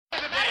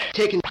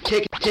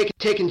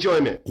Take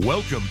enjoyment.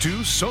 Welcome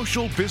to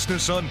Social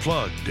Business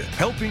Unplugged,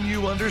 helping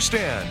you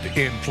understand,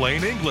 in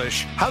plain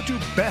English, how to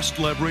best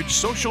leverage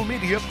social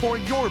media for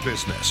your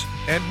business.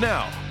 And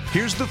now,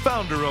 here's the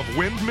founder of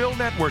Windmill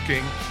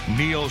Networking,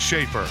 Neal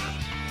Schaffer.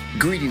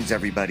 Greetings,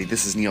 everybody.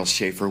 This is Neal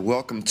Schaffer.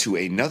 Welcome to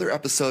another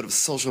episode of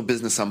Social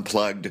Business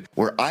Unplugged,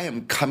 where I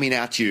am coming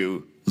at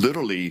you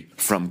literally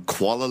from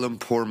Kuala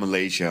Lumpur,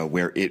 Malaysia,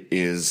 where it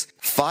is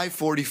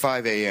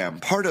 5:45 a.m.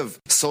 Part of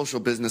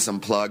Social Business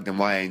Unplugged and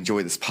why I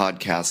enjoy this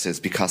podcast is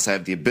because I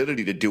have the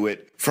ability to do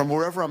it from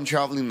wherever I'm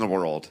traveling in the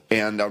world.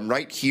 And I'm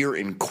right here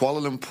in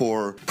Kuala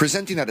Lumpur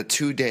presenting at a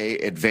 2-day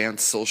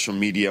advanced social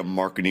media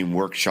marketing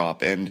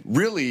workshop. And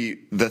really,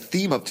 the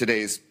theme of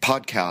today's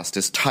podcast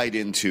is tied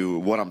into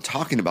what I'm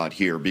talking about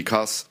here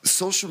because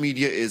social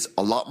media is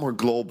a lot more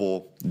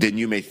global than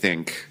you may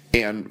think.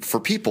 And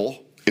for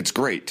people, it's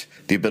great.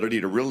 The ability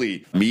to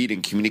really meet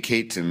and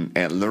communicate and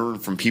learn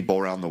from people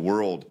around the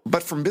world.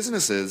 But from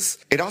businesses,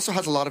 it also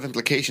has a lot of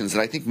implications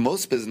that I think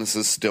most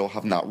businesses still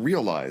have not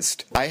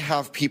realized. I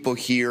have people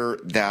here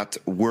that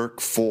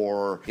work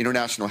for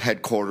international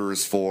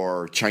headquarters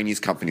for Chinese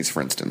companies,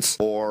 for instance,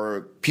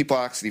 or people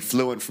actually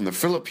fluent from the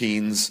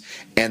Philippines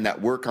and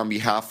that work on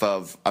behalf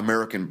of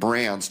American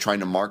brands trying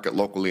to market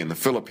locally in the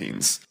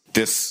Philippines.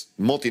 This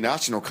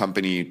multinational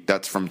company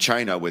that's from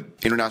China with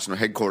international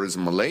headquarters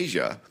in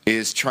Malaysia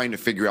is trying to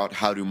figure out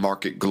how to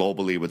market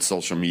globally with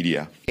social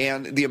media.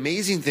 And the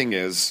amazing thing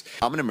is,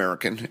 I'm an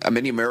American.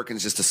 Many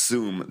Americans just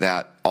assume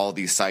that all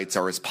these sites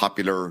are as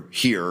popular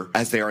here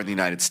as they are in the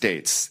United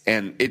States.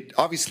 And it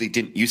obviously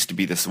didn't used to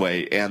be this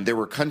way. And there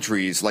were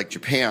countries like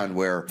Japan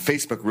where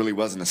Facebook really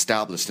wasn't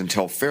established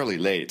until fairly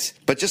late.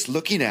 But just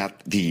looking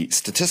at the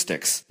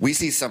statistics, we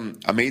see some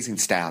amazing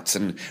stats.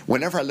 And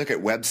whenever I look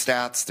at web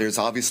stats, there's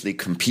obviously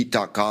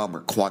Compete.com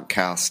or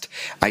Quantcast.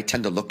 I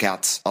tend to look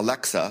at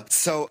Alexa.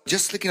 So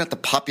just looking at the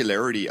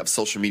popularity of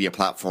social media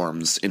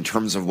platforms in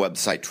terms of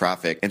website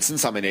traffic, and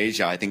since I'm in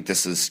Asia, I think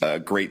this is a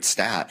great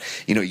stat.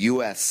 You know,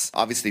 US,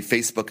 obviously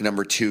Facebook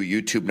number 2,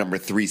 YouTube number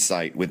 3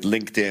 site with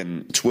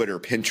LinkedIn, Twitter,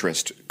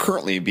 Pinterest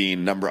currently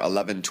being number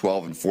 11,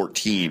 12, and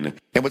 14.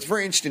 And what's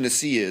very interesting to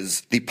see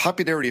is the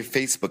popularity of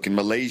Facebook in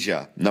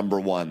Malaysia, number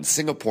 1,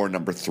 Singapore,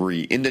 number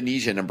 3,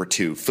 Indonesia, number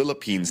 2,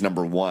 Philippines,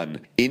 number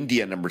 1,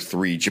 India, number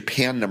 3,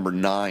 Japan, number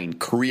 9,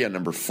 Korea,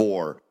 number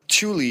 4.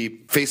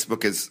 Truly,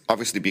 Facebook has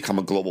obviously become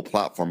a global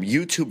platform.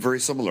 YouTube, very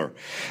similar.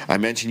 I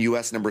mentioned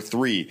US number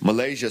 3,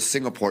 Malaysia,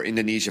 Singapore,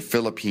 Indonesia,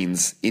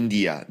 Philippines,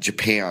 India,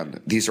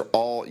 Japan. These are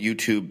all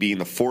YouTube being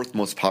the 4th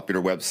most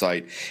popular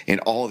website in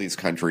all of these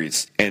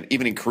countries. And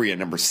even in Korea,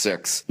 number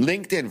 6.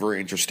 LinkedIn, very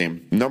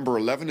interesting. Number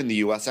 11 in the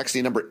US,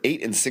 actually number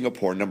 8 in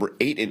Singapore, number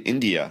 8 in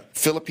India.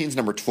 Philippines,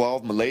 number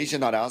 12. Malaysia,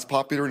 not as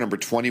popular. Number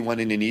 21,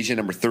 Indonesia,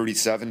 number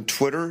 37.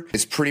 Twitter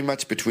is pretty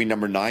much between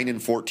number 9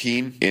 and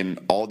 14 in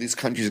all these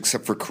countries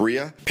except for Korea.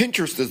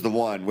 Pinterest is the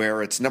one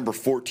where it's number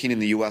 14 in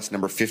the US,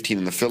 number 15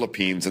 in the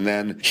Philippines, and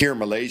then here in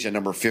Malaysia,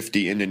 number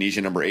 50,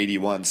 Indonesia, number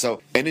 81.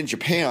 So, and in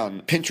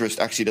Japan, Pinterest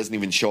actually doesn't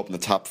even show up in the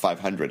top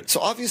 500. So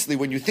obviously,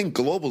 when you think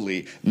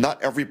globally,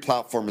 not every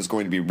platform is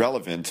going to be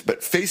relevant,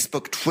 but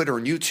Facebook, Twitter,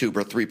 and YouTube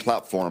are 3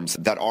 platforms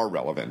that are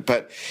relevant.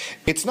 But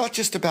it's not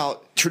just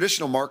about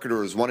traditional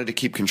marketers wanted to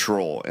keep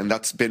control, and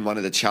that's been one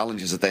of the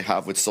challenges that they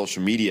have with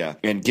social media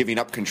and giving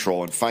up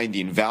control and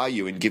finding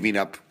value in giving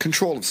up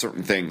control of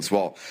certain things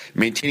while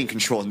maintaining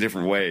control in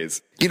different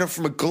ways. You know,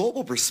 from a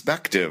global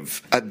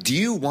perspective, do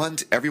you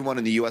want everyone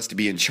in the U.S. to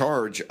be in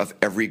charge of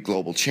every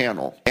global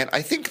channel? And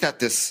I think that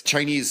this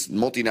Chinese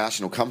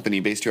multinational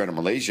company based here out of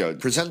Malaysia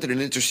presented an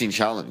interesting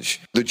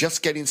challenge. They're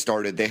just getting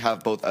started. They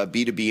have both a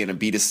B2B and a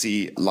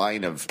B2C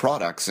line of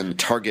products and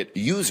target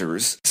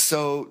users.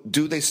 So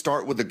do they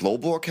start with a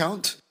global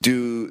account?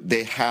 Do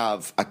they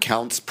have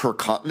accounts per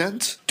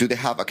continent? Do they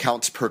have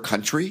accounts per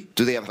country?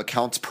 Do they have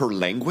accounts per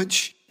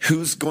language?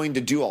 Who's going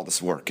to do all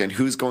this work and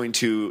who's going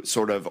to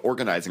sort of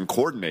organize and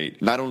coordinate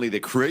not only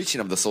the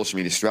creation of the social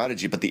media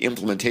strategy, but the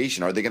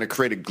implementation? Are they going to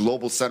create a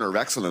global center of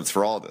excellence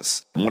for all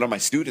this? One of my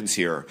students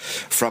here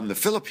from the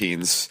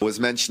Philippines was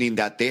mentioning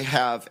that they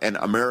have an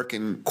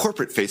American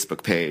corporate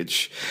Facebook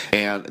page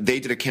and they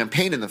did a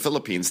campaign in the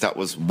Philippines that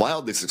was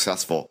wildly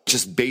successful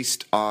just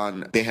based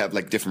on, they have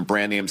like different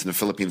brand names in the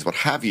Philippines, what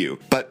have you.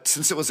 But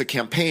since it was a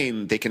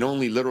campaign, they can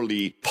only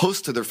literally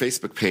post to their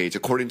Facebook page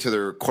according to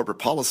their corporate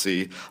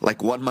policy,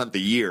 like 1 month a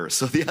year.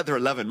 So the other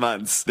 11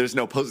 months, there's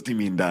no posting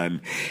being done.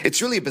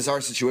 It's really a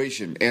bizarre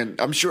situation, and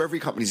I'm sure every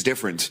company's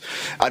different.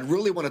 I'd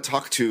really want to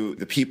talk to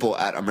the people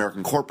at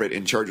American Corporate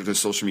in charge of their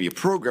social media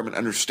program and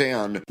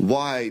understand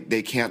why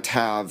they can't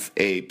have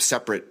a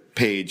separate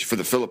page for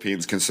the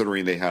Philippines,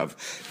 considering they have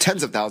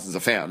tens of thousands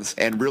of fans,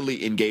 and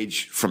really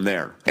engage from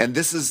there. And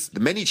this is the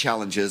many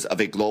challenges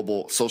of a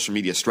global social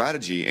media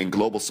strategy and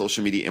global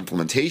social media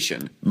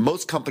implementation.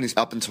 Most companies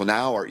up until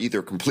now are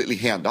either completely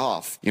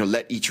hand-off,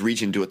 let each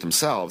region do it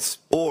themselves,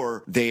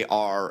 or they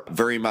are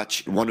very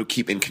much want to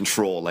keep in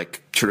control,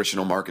 like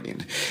traditional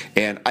marketing.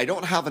 And I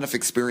don't have enough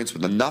experience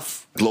with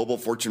enough global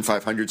Fortune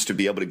 500s to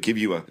be able to give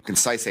you a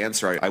concise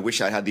answer. I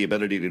wish I had the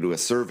ability to do a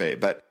survey,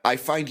 but I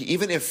find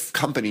even if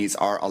companies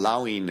are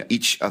allowing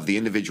each of the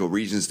individual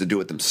regions to do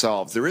it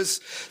themselves, there is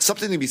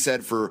something to be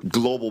said for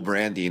global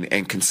branding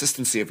and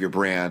consistency of your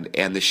brand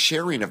and the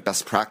sharing of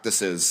best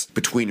practices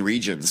between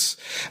regions.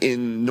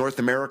 In North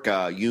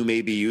America, you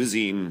may be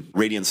using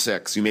Radian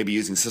 6, you may be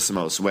using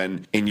Sysomos,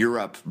 when in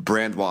Europe,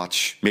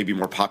 Brandwatch may be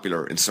more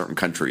popular in certain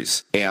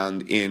countries.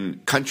 And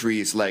in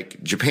countries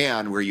like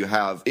Japan, where you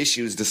have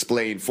issues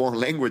displaying foreign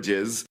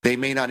languages, they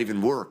may not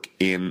even work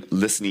in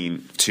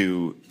listening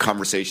to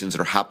conversations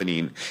that are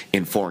happening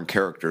in foreign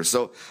characters.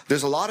 So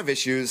there's a lot of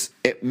issues.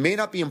 It may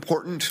not be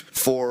important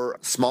for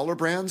smaller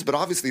brands, but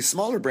obviously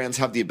smaller brands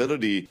have the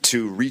ability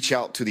to reach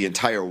out to the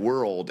entire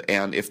world.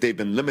 And if they've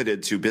been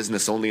limited to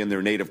business only in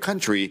their native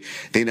country,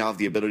 they now have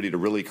the ability to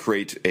really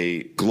create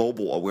a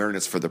global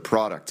awareness for the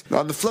product.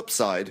 On the flip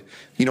side,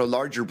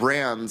 larger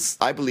brands,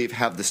 I believe,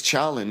 have this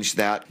challenge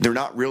that they're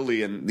not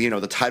really, and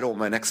the title of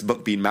my next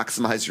book being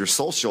Maximize Your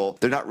Social,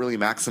 they're not really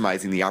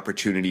maximizing the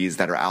opportunities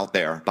that are out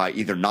there by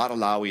either not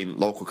allowing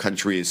local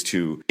countries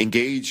to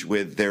engage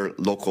with their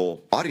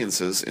local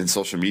audiences in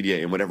social media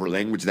in whatever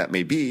language that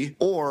may be,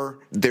 or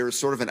there's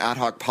sort of an ad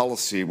hoc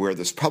policy where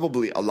there's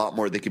probably a lot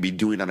more they could be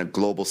doing on a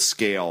global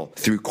scale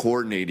through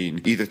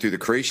coordinating, either through the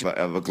creation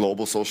of a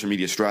global social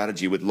media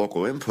strategy with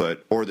local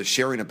input or the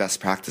sharing of best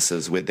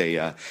practices with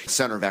a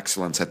center of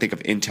excellence. I think of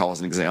Intel as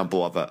an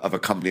example of a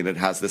company that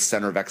has this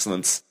center of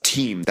excellence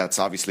team that's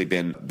obviously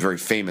been very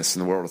famous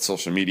in the world of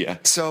social media.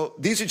 So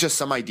these are just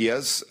some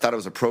ideas. Thought it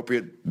was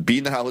appropriate,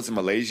 being that I was in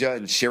Malaysia,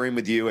 and sharing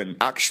with you, and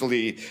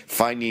actually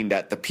finding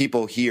that the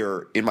people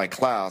here in my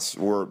class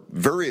were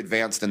very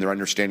advanced in their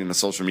understanding of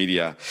social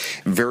media,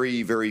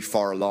 very, very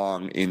far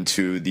along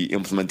into the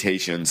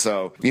implementation.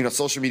 So,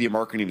 social media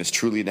marketing is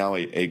truly now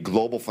a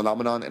global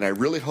phenomenon, and I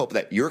really hope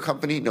that your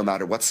company, no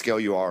matter what scale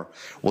you are,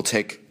 will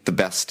take the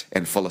best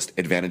and fullest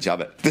advantage of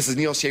it. This is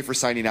Neil Schaefer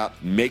signing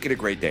out. Make it a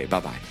great day.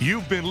 Bye-bye.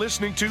 You've been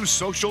listening to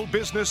Social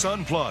Business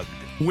Unplugged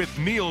with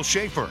Neil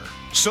Schaefer,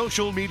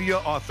 social media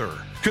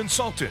author,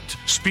 consultant,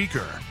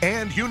 speaker,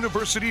 and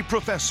university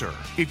professor.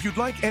 If you'd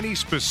like any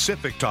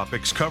specific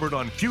topics covered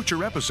on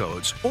future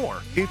episodes,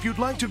 or if you'd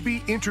like to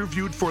be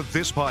interviewed for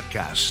this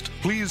podcast,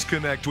 please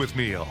connect with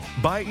Neil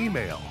by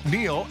email,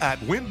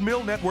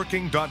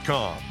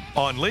 neil@windmillnetworking.com.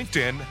 On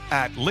LinkedIn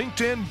at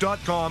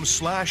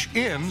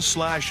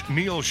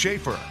linkedin.com/in/Neil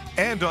Schaefer,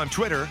 and on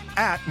Twitter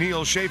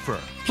 @Neil Schaefer.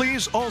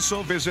 Please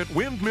also visit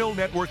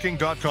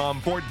windmillnetworking.com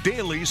for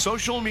daily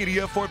social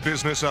media for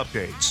business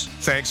updates.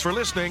 Thanks for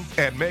listening,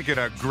 and make it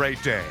a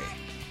great day.